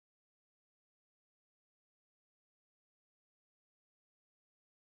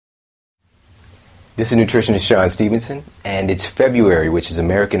This is nutritionist Shawn Stevenson, and it's February, which is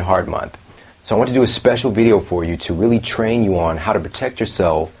American Heart Month. So I want to do a special video for you to really train you on how to protect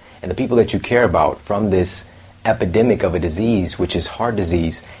yourself and the people that you care about from this epidemic of a disease, which is heart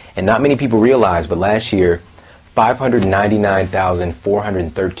disease. And not many people realize, but last year,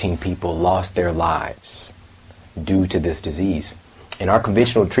 599,413 people lost their lives due to this disease. And our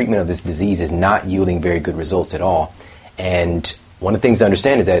conventional treatment of this disease is not yielding very good results at all. And one of the things to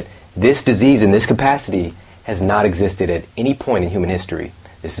understand is that this disease in this capacity has not existed at any point in human history.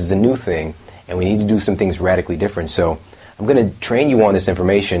 This is a new thing, and we need to do some things radically different. So I'm going to train you on this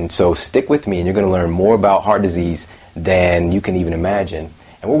information, so stick with me and you're going to learn more about heart disease than you can even imagine.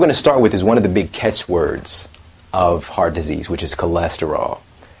 And what we're going to start with is one of the big catchwords of heart disease, which is cholesterol.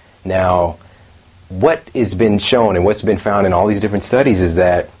 Now, what has been shown and what's been found in all these different studies is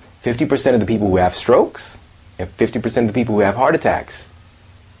that 50% of the people who have strokes and 50% of the people who have heart attacks,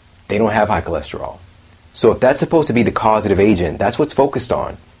 they don't have high cholesterol. So if that's supposed to be the causative agent, that's what's focused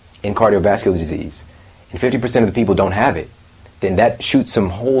on in cardiovascular disease, and 50% of the people don't have it, then that shoots some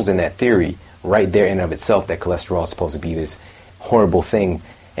holes in that theory right there in and of itself, that cholesterol is supposed to be this horrible thing.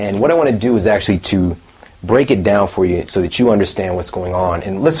 And what I want to do is actually to break it down for you so that you understand what's going on.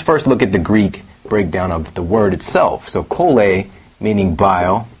 And let's first look at the Greek breakdown of the word itself. So chole, meaning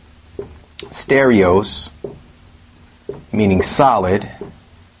bile, stereos, meaning solid,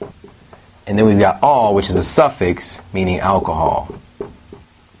 and then we've got all, which is a suffix, meaning alcohol.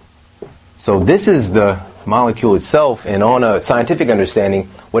 So this is the molecule itself, and on a scientific understanding,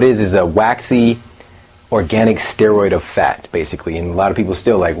 what it is a waxy organic steroid of fat, basically. And a lot of people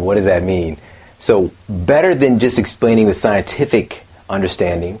still like, what does that mean? So better than just explaining the scientific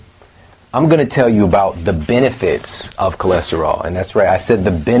understanding, I'm going to tell you about the benefits of cholesterol. And that's right, I said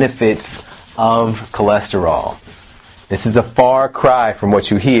the benefits of cholesterol. This is a far cry from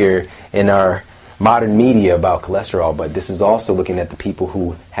what you hear in our modern media about cholesterol, but this is also looking at the people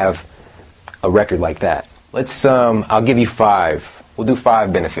who have a record like that. Let's, I'll give you 5. We'll do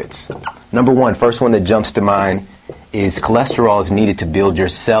 5 benefits. Number 1, first one that jumps to mind is cholesterol is needed to build your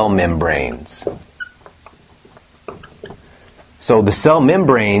cell membranes. So the cell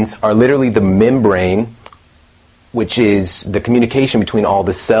membranes are literally the membrane, which is the communication between all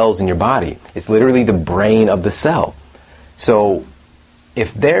the cells in your body. It's literally the brain of the cell. So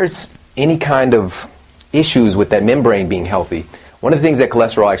if there's any kind of issues with that membrane being healthy, one of the things that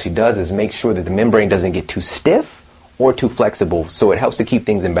cholesterol actually does is make sure that the membrane doesn't get too stiff or too flexible, so it helps to keep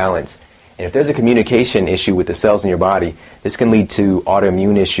things in balance. And if there's a communication issue with the cells in your body, this can lead to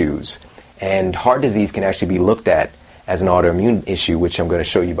autoimmune issues. And heart disease can actually be looked at as an autoimmune issue, which I'm going to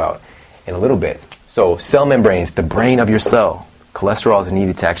show you about in a little bit. So cell membranes, the brain of your cell. Cholesterol is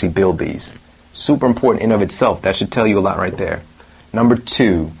needed to actually build these. Super important in of itself. That should tell you a lot right there. Number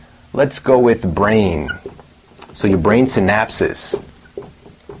 2, let's go with brain. So your brain synapses.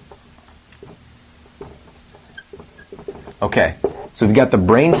 Okay, so we've got the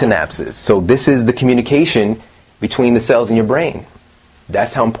brain synapses. So this is the communication between the cells in your brain.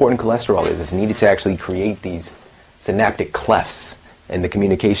 That's how important cholesterol is. It's needed to actually create these synaptic clefts and the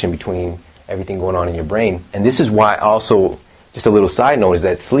communication between everything going on in your brain. And this is why also, just a little side note, is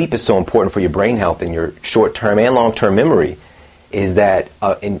that sleep is so important for your brain health and your short-term and long-term memory, is that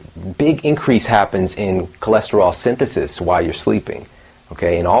a big increase happens in cholesterol synthesis while you're sleeping.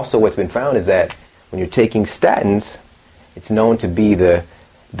 Okay, and also what's been found is that when you're taking statins, it's known to be the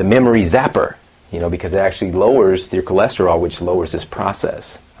memory zapper, because it actually lowers your cholesterol, which lowers this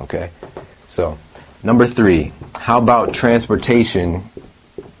process. Okay, so number 3, how about transportation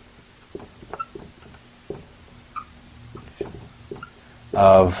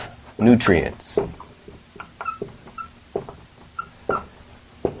of nutrients?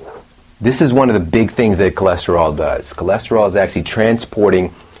 This is one of the big things that cholesterol does. Cholesterol is actually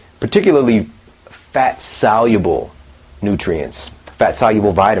transporting particularly fat-soluble nutrients,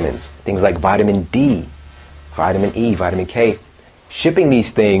 fat-soluble vitamins, things like vitamin D, vitamin E, vitamin K, shipping these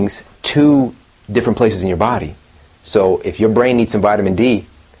things to different places in your body. So if your brain needs some vitamin D,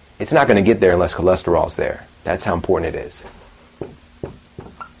 it's not going to get there unless cholesterol is there. That's how important it is.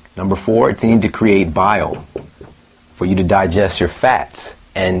 Number 4, it's needed to create bile for you to digest your fats.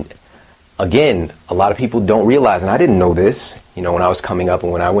 And again, a lot of people don't realize, and I didn't know this, when I was coming up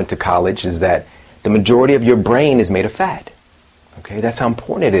and when I went to college, is that the majority of your brain is made of fat. Okay, that's how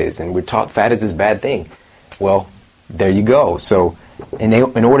important it is. And we're taught fat is this bad thing. Well, there you go. So in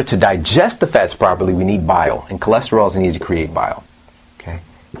order to digest the fats properly, we need bile. And cholesterol is needed to create bile. Okay.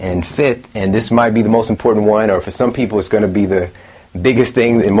 And 5th, and this might be the most important one, or for some people it's going to be the biggest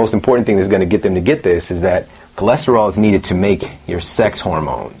thing and most important thing that's going to get them to get this, is that cholesterol is needed to make your sex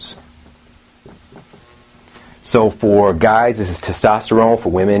hormones. So for guys, this is testosterone. For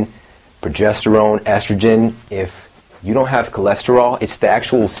women, progesterone, estrogen. If you don't have cholesterol, it's the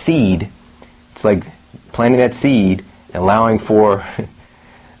actual seed. It's like planting that seed and allowing for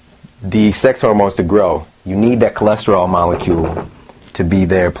the sex hormones to grow. You need that cholesterol molecule to be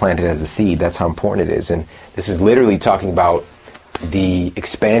there planted as a seed. That's how important it is. And this is literally talking about the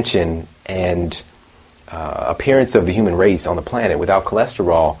expansion and appearance of the human race on the planet. Without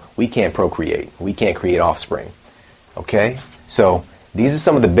cholesterol, we can't procreate. We can't create offspring. Okay? So these are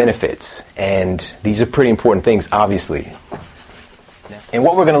some of the benefits, and these are pretty important things, obviously. And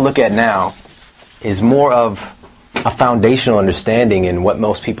what we're going to look at now is more of a foundational understanding in what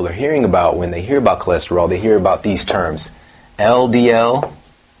most people are hearing about when they hear about cholesterol. They hear about these terms, LDL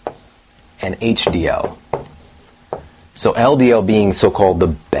and HDL. So LDL being so-called the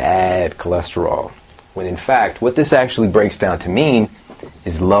bad cholesterol, when in fact what this actually breaks down to mean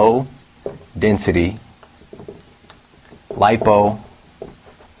is low density lipo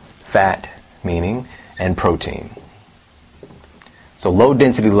fat, meaning, and protein. So low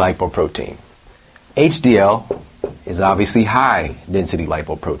density lipoprotein. HDL is obviously high density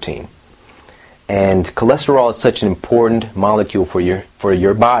lipoprotein. And cholesterol is such an important molecule for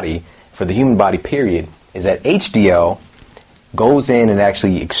your body, for the human body period, is that HDL goes in and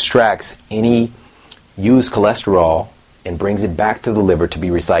actually extracts any used cholesterol and brings it back to the liver to be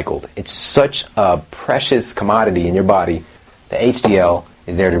recycled. It's such a precious commodity in your body that HDL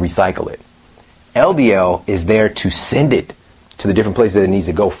is there to recycle it. LDL is there to send it to the different places that it needs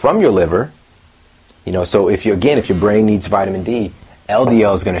to go from your liver. So if your brain needs vitamin D,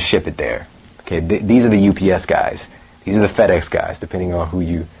 LDL is going to ship it there. Okay, these are the UPS guys. These are the FedEx guys, depending on who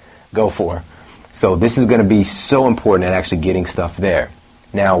you go for. So this is going to be so important at actually getting stuff there.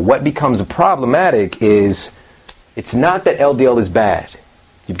 Now, what becomes problematic is it's not that LDL is bad.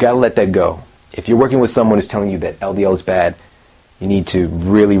 You've got to let that go. If you're working with someone who's telling you that LDL is bad, you need to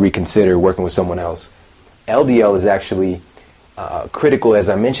really reconsider working with someone else. LDL is actually critical, as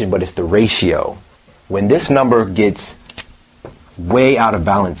I mentioned, but it's the ratio. When this number gets way out of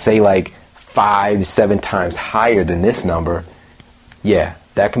balance, say like 5-7 times higher than this number, yeah,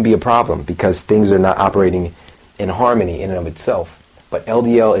 that can be a problem because things are not operating in harmony in and of itself. But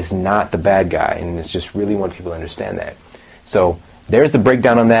LDL is not the bad guy, and it's just really want people to understand that. So there's the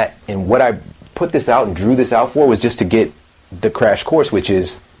breakdown on that, and what I put this out and drew this out for was just to get the crash course, which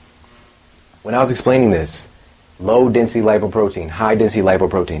is, when I was explaining this, low density lipoprotein, high density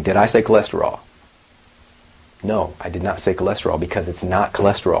lipoprotein, did I say cholesterol? No, I did not say cholesterol because it's not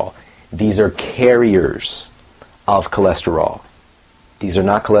cholesterol. These are carriers of cholesterol. These are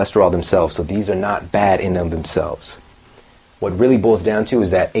not cholesterol themselves, so these are not bad in and of themselves. What really boils down to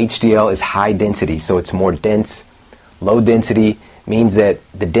is that HDL is high density, so it's more dense. Low density means that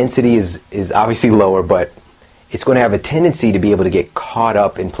the density is obviously lower, but it's going to have a tendency to be able to get caught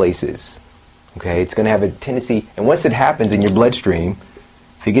up in places. Okay, it's going to have a tendency, and once it happens in your bloodstream,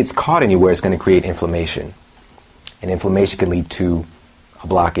 if it gets caught anywhere, it's going to create inflammation. And inflammation can lead to a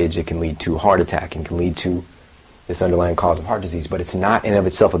blockage, it can lead to a heart attack, it can lead to this underlying cause of heart disease, but it's not in and of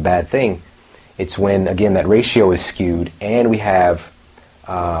itself a bad thing. It's when, again, that ratio is skewed and we have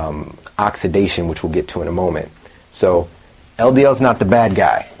oxidation, which we'll get to in a moment. So LDL is not the bad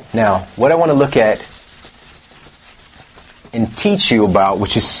guy. Now, what I want to look at and teach you about,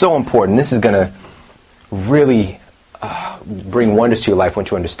 which is so important, this is going to really bring wonders to your life once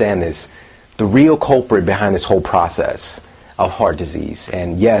you understand this, the real culprit behind this whole process of heart disease.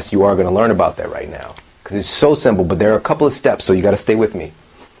 And yes, you are going to learn about that right now because it's so simple, but there are a couple of steps, so you got to stay with me.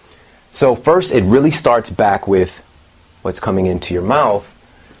 So first, it really starts back with what's coming into your mouth.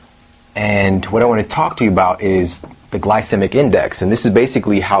 And what I want to talk to you about is the glycemic index. And this is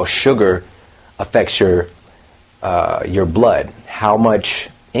basically how sugar affects your blood, how much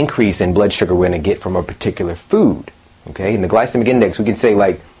increase in blood sugar we're going to get from a particular food. Okay, and the glycemic index, we can say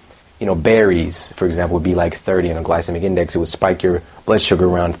like, berries, for example, would be like 30 on a glycemic index. It would spike your blood sugar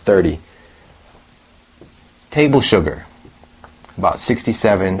around 30. Table sugar, about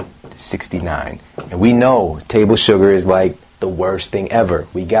 67 to 69. And we know table sugar is like the worst thing ever.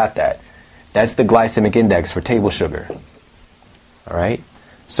 We got that. That's the glycemic index for table sugar. All right?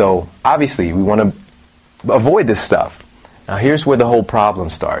 So obviously we want to avoid this stuff. Now here's where the whole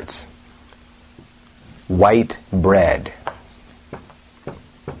problem starts. White bread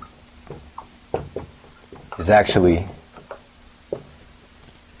is actually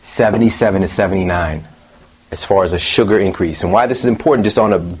 77 to 79 as far as a sugar increase. And why this is important, just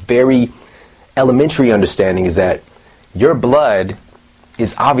on a very elementary understanding, is that your blood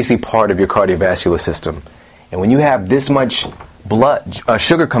is obviously part of your cardiovascular system. And when you have this much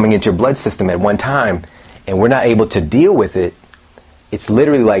sugar coming into your blood system at one time, and we're not able to deal with it, it's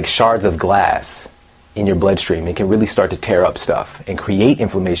literally like shards of glass in your bloodstream. It can really start to tear up stuff and create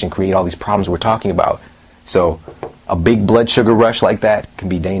inflammation, create all these problems we're talking about. So a big blood sugar rush like that can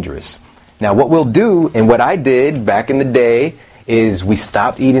be dangerous. Now what we'll do, and what I did back in the day, is we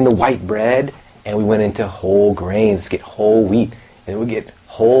stopped eating the white bread and we went into whole grains, get whole wheat, and we get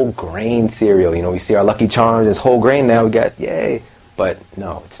whole grain cereal. You know, we see our Lucky Charms as whole grain now, we got, yay. But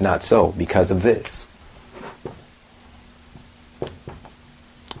no, it's not so because of this.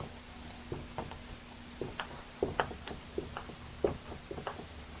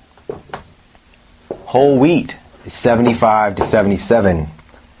 Whole wheat is 75 to 77.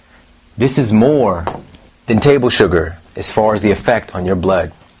 This is more than table sugar as far as the effect on your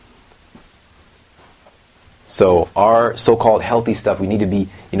blood. So our so-called healthy stuff, we need to be,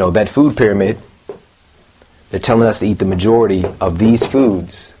 you know, that food pyramid, they're telling us to eat the majority of these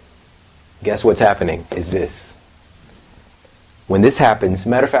foods. Guess what's happening is this. When this happens,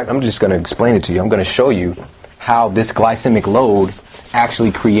 matter of fact, I'm just going to explain it to you. I'm going to show you how this glycemic load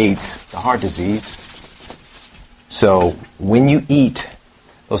actually creates the heart disease. So when you eat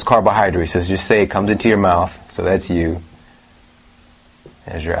those carbohydrates, let's just say it comes into your mouth, so that's you.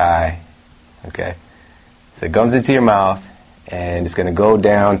 There's your eye. Okay. So it comes into your mouth and it's going to go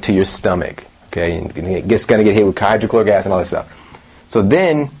down to your stomach. Okay. And it's going to get hit with hydrochloric acid and all that stuff. So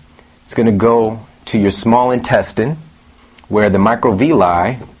then it's going to go to your small intestine where the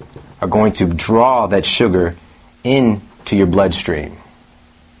microvilli are going to draw that sugar into your bloodstream.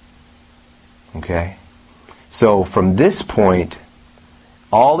 Okay. So from this point,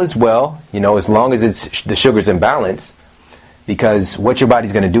 all is well, you know, as long as the sugar's in balance, because what your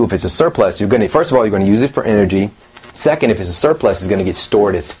body's going to do if it's a surplus, first of all, you're going to use it for energy. Second, if it's a surplus, it's going to get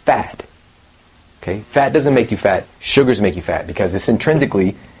stored as fat. Okay? Fat doesn't make you fat. Sugars make you fat because it's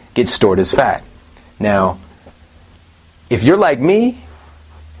intrinsically gets stored as fat. Now, if you're like me,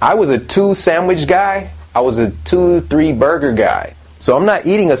 I was a 2 sandwich guy. I was a 2-3 burger guy. So I'm not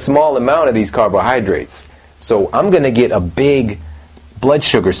eating a small amount of these carbohydrates. So I'm going to get a big blood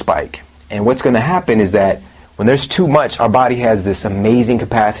sugar spike. And what's going to happen is that when there's too much, our body has this amazing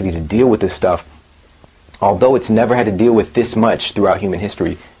capacity to deal with this stuff, although it's never had to deal with this much throughout human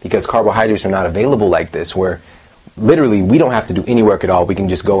history, because carbohydrates are not available like this, where literally we don't have to do any work at all. We can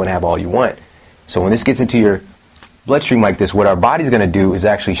just go and have all you want. So when this gets into your bloodstream like this, what our body's going to do is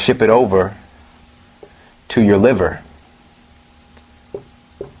actually ship it over to your liver.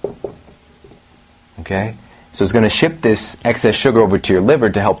 Okay? So it's going to ship this excess sugar over to your liver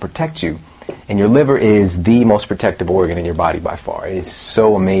to help protect you. And your liver is the most protective organ in your body by far. It is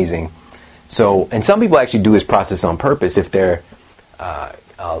so amazing. So, and some people actually do this process on purpose. If they're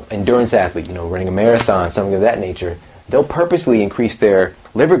endurance athlete, you know, running a marathon, something of that nature, they'll purposely increase their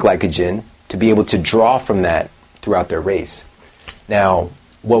liver glycogen to be able to draw from that throughout their race. Now,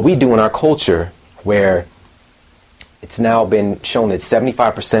 what we do in our culture, where it's now been shown that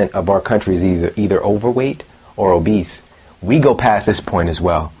 75% of our country is either overweight or obese, we go past this point as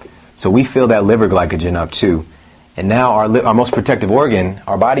well. So we fill that liver glycogen up too. And now our most protective organ,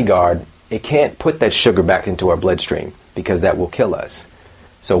 our bodyguard, it can't put that sugar back into our bloodstream because that will kill us.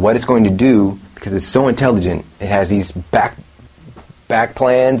 So what it's going to do, because it's so intelligent, it has these back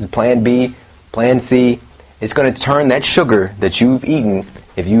plans, plan B, plan C. It's going to turn that sugar that you've eaten,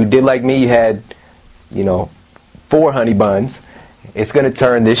 if you did like me, you had, 4 honey buns, it's going to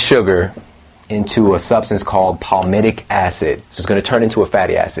turn this sugar into a substance called palmitic acid. So it's going to turn into a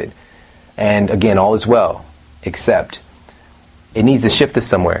fatty acid. And again, all is well, except it needs to ship this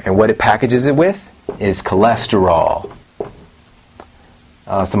somewhere. And what it packages it with is cholesterol,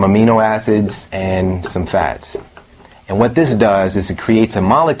 some amino acids, and some fats. And what this does is it creates a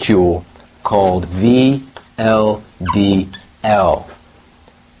molecule called VLDL,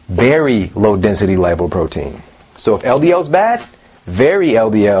 very low density lipoprotein. So if LDL is bad, very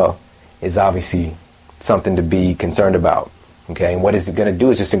LDL is obviously something to be concerned about. Okay, and what it's going to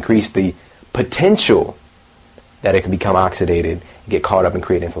do is just increase the potential that it can become oxidated, get caught up and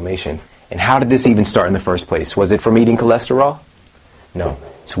create inflammation. And how did this even start in the first place? Was it from eating cholesterol? No.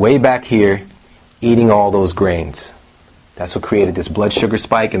 It's way back here, eating all those grains. That's what created this blood sugar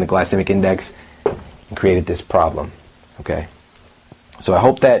spike in the glycemic index and created this problem. Okay. So I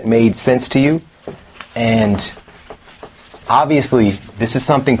hope that made sense to you. And obviously, this is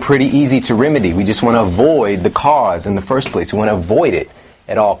something pretty easy to remedy. We just want to avoid the cause in the first place. We want to avoid it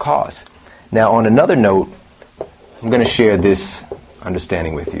at all costs. Now, on another note, I'm going to share this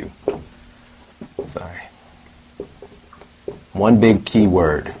understanding with you. Sorry. One big key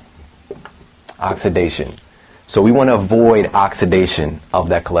word, oxidation. So we want to avoid oxidation of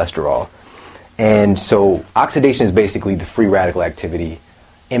that cholesterol. And so oxidation is basically the free radical activity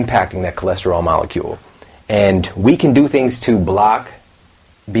impacting that cholesterol molecule. And we can do things to block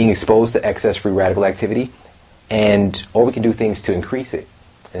being exposed to excess free radical activity, or we can do things to increase it.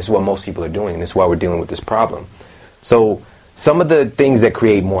 This is what most people are doing, and this is why we're dealing with this problem. So some of the things that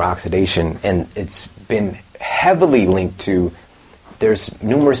create more oxidation, and it's been heavily linked to, there's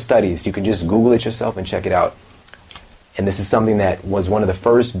numerous studies, you can just Google it yourself and check it out. And this is something that was one of the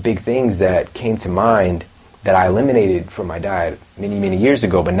first big things that came to mind that I eliminated from my diet many, many years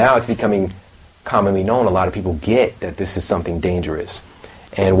ago, but now it's becoming commonly known. A lot of people get that this is something dangerous.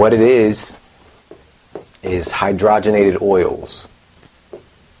 And what it is hydrogenated oils.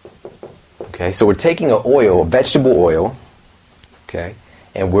 Okay, so we're taking an oil, a vegetable oil, okay,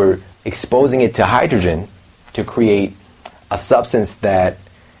 and we're exposing it to hydrogen to create a substance that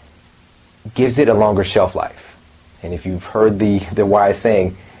gives it a longer shelf life. And if you've heard the wise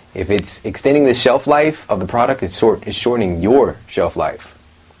saying, if it's extending the shelf life of the product, it's shortening your shelf life.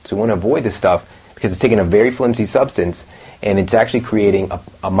 So we want to avoid this stuff because it's taking a very flimsy substance and it's actually creating a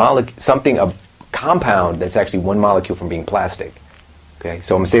compound that's actually one molecule from being plastic. Okay,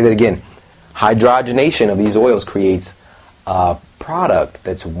 so I'm going to say that again. Hydrogenation of these oils creates a product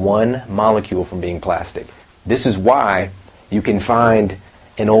that's one molecule from being plastic. This is why you can find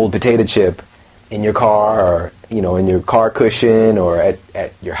an old potato chip in your car, or in your car cushion, or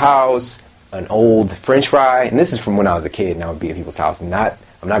at your house, an old French fry. And this is from when I was a kid, and I would be at people's house. And I'm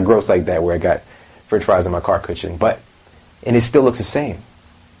not gross like that where I got French fries in my car cushion, and it still looks the same.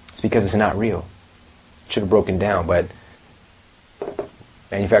 It's because it's not real. It should have broken down, but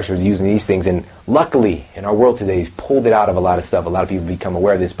manufacturers are using these things, and luckily in our world today, he's pulled it out of a lot of stuff. A lot of people become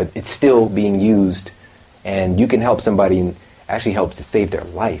aware of this, but it's still being used, and you can help somebody and actually help to save their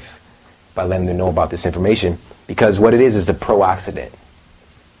life by letting them know about this information, because what it is a pro-oxidant.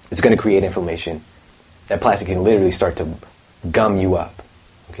 It's going to create inflammation. That plastic can literally start to gum you up.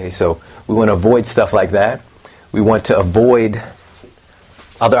 Okay, so we want to avoid stuff like that. We want to avoid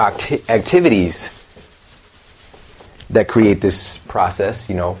other activities that create this process,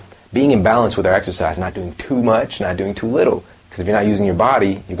 being in balance with our exercise, not doing too much, not doing too little. Because if you're not using your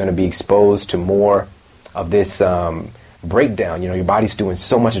body, you're going to be exposed to more of this breakdown. Your body's doing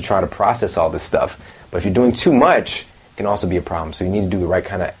so much to try to process all this stuff. But if you're doing too much, it can also be a problem. So you need to do the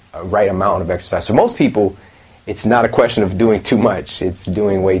right amount of exercise. For most people, it's not a question of doing too much. It's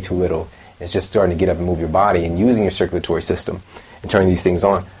doing way too little. It's just starting to get up and move your body and using your circulatory system and turning these things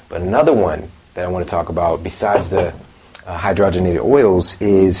on. But another one that I want to talk about, besides the hydrogenated oils,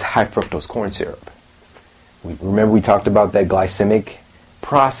 is high fructose corn syrup. Remember we talked about that glycemic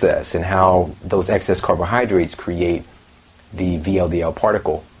process and how those excess carbohydrates create the VLDL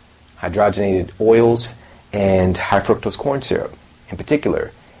particle. Hydrogenated oils and high fructose corn syrup in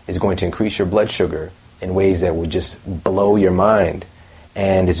particular is going to increase your blood sugar in ways that will just blow your mind,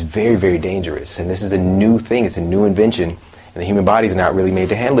 and it's very, very dangerous. And this is a new thing, it's a new invention, and the human body is not really made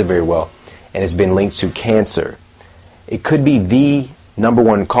to handle it very well, and it's been linked to cancer. It could be the number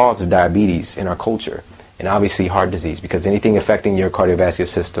one cause of diabetes in our culture, and obviously heart disease, because anything affecting your cardiovascular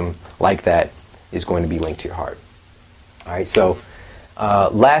system like that is going to be linked to your heart. All right, so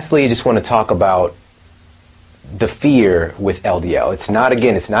lastly, I just want to talk about the fear with LDL. It's not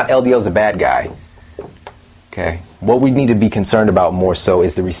LDL is a bad guy. Okay, what we need to be concerned about more so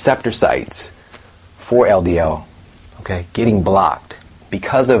is the receptor sites for LDL, okay, getting blocked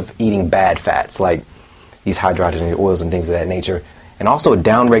because of eating bad fats like these hydrogenated oils and things of that nature, and also a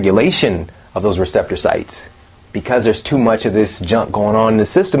downregulation of those receptor sites because there's too much of this junk going on in the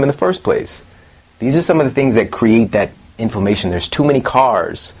system in the first place. These are some of the things that create that inflammation. There's too many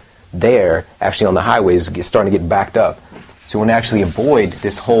cars there actually on the highways starting to get backed up. So we want to actually avoid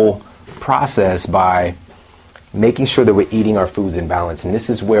this whole process by making sure that we're eating our foods in balance. And this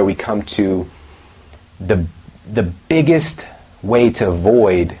is where we come to the biggest way to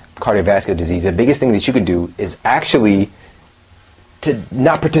avoid cardiovascular disease. The biggest thing that you can do is actually to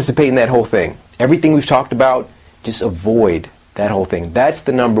not participate in that whole thing. Everything we've talked about, just avoid that whole thing. That's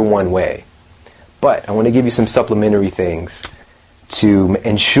the number one way. But I want to give you some supplementary things to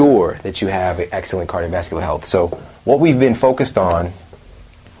ensure that you have excellent cardiovascular health. So what we've been focused on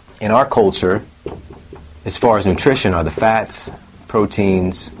in our culture as far as nutrition are the fats,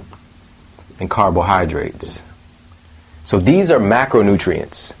 proteins, and carbohydrates. So these are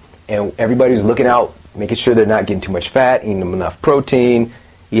macronutrients, and everybody's looking out, making sure they're not getting too much fat, eating enough protein,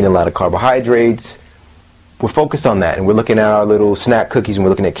 eating a lot of carbohydrates. We're focused on that, and we're looking at our little snack cookies, and we're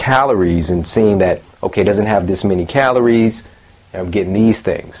looking at calories and seeing that, okay, it doesn't have this many calories, and I'm getting these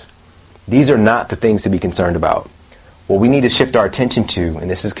things. These are not the things to be concerned about. what we need to shift our attention to, and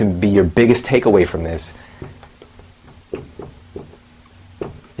this can be your biggest takeaway from this,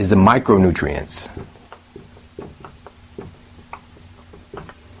 is the micronutrients.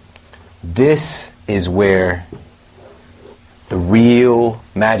 This is where the real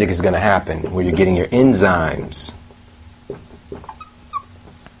magic is going to happen, where you're getting your enzymes,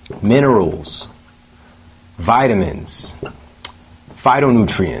 minerals, vitamins,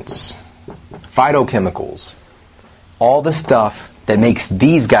 phytonutrients, phytochemicals, all the stuff that makes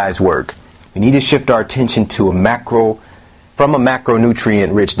these guys work. We need to shift our attention to from a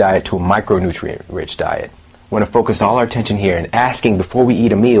macronutrient-rich diet to a micronutrient-rich diet. We want to focus all our attention here and asking before we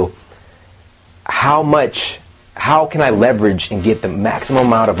eat a meal, how can I leverage and get the maximum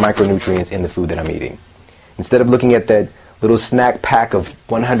amount of micronutrients in the food that I'm eating? Instead of looking at that little snack pack of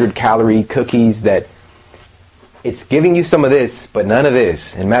 100-calorie cookies that it's giving you some of this, but none of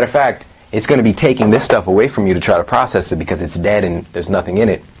this. And matter of fact, it's going to be taking this stuff away from you to try to process it because it's dead and there's nothing in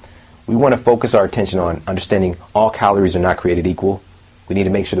it. We want to focus our attention on understanding all calories are not created equal. We need to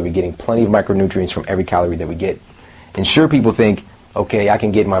make sure that we're getting plenty of micronutrients from every calorie that we get. And sure, people think, okay, I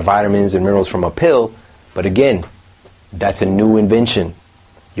can get my vitamins and minerals from a pill, but again, that's a new invention.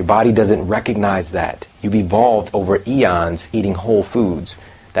 Your body doesn't recognize that. You've evolved over eons eating whole foods.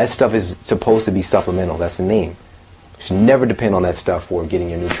 That stuff is supposed to be supplemental. That's the name. You should never depend on that stuff for getting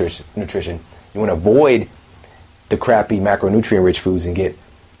your nutrition. You want to avoid the crappy macronutrient-rich foods and get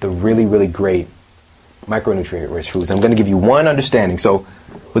the really, really great micronutrient-rich foods. I'm going to give you one understanding. So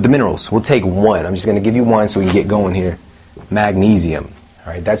with the minerals, we'll take one. I'm just going to give you one so we can get going here. Magnesium.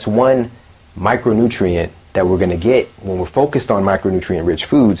 All right, that's one micronutrient that we're going to get when we're focused on micronutrient-rich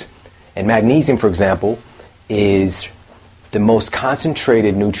foods. And magnesium, for example, is the most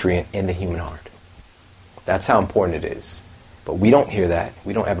concentrated nutrient in the human heart. That's how important it is. But we don't hear that.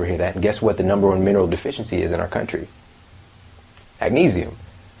 We don't ever hear that. And guess what the number one mineral deficiency is in our country? Magnesium.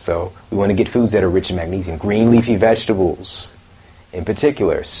 So we want to get foods that are rich in magnesium. Green leafy vegetables, in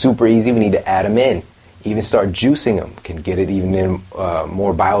particular, super easy. We need to add them in. Even start juicing them. Can get it even in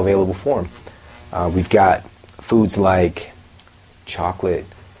more bioavailable form. We've got foods like chocolate,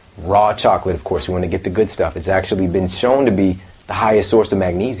 raw chocolate, of course. We want to get the good stuff. It's actually been shown to be the highest source of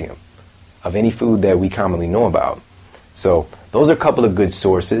magnesium of any food that we commonly know about. So those are a couple of good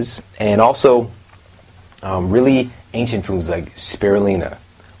sources. And also really ancient foods like spirulina,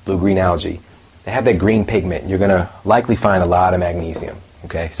 blue-green algae. They have that green pigment. You're going to likely find a lot of magnesium.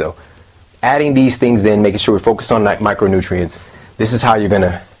 Okay, so adding these things in, making sure we're focused on micronutrients, this is how you're going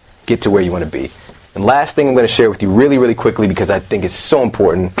to get to where you want to be. And last thing I'm going to share with you really, really quickly because I think it's so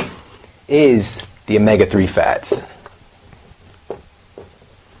important is the omega-3 fats.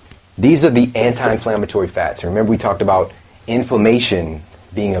 These are the anti-inflammatory fats. Remember we talked about inflammation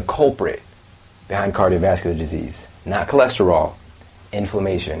being a culprit behind cardiovascular disease. Not cholesterol,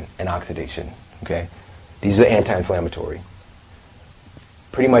 inflammation and oxidation. Okay? These are anti-inflammatory.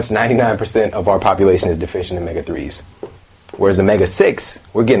 Pretty much 99% of our population is deficient in omega-3s. Whereas omega-6,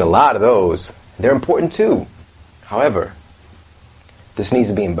 we're getting a lot of those. They're important too. However, this needs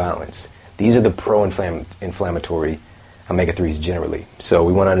to be in balance. These are the pro-inflammatory omega-3s generally. So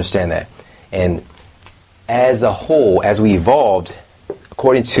we want to understand that. And as a whole, as we evolved,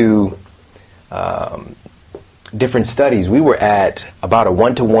 according to different studies, we were at about a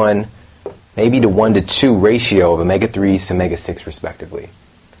 1-to-1, maybe to 1-to-2 ratio of omega-3s to omega-6 respectively.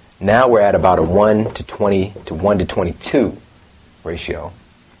 Now we're at about a 1-to-20 to 1-to-22 ratio.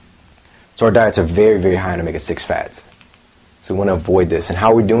 So our diets are very, very high in omega-6 fats. So we want to avoid this. And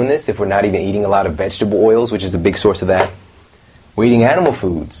how are we doing this? If we're not even eating a lot of vegetable oils, which is a big source of that, we're eating animal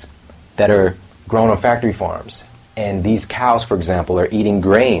foods that are grown on factory farms. And these cows, for example, are eating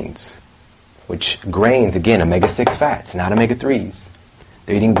grains, which grains, again, omega-6 fats, not omega-3s.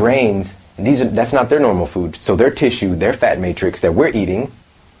 They're eating grains, and that's not their normal food. So their tissue, their fat matrix that we're eating,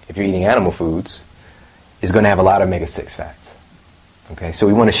 if you're eating animal foods, is going to have a lot of omega-6 fats. Okay, so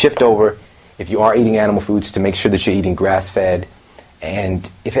we want to shift over, if you are eating animal foods, to make sure that you're eating grass-fed, and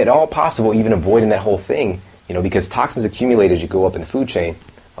if at all possible, even avoiding that whole thing, because toxins accumulate as you go up in the food chain,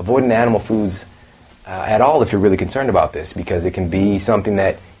 avoiding the animal foods at all if you're really concerned about this, because it can be something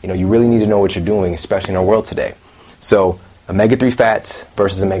that, you really need to know what you're doing, especially in our world today. So omega-3 fats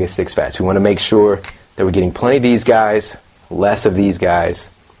versus omega-6 fats. We want to make sure that we're getting plenty of these guys, less of these guys,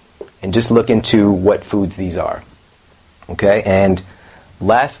 and just look into what foods these are. Okay, and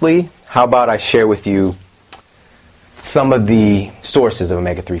lastly, how about I share with you some of the sources of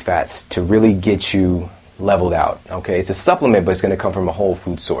omega-3 fats to really get you leveled out. Okay, it's a supplement, but it's going to come from a whole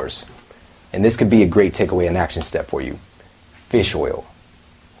food source. And this could be a great takeaway and action step for you. Fish oil.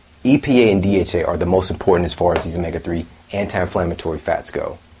 EPA and DHA are the most important as far as these omega-3 anti-inflammatory fats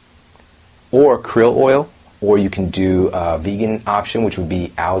go. Or krill oil, or you can do a vegan option, which would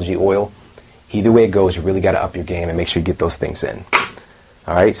be algae oil. Either way it goes, you really got to up your game and make sure you get those things in.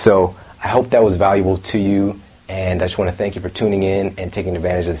 All right, so I hope that was valuable to you, and I just want to thank you for tuning in and taking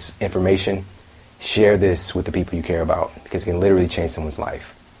advantage of this information. Share this with the people you care about, because it can literally change someone's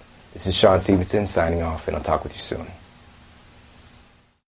life. This is Shawn Stevenson signing off, and I'll talk with you soon.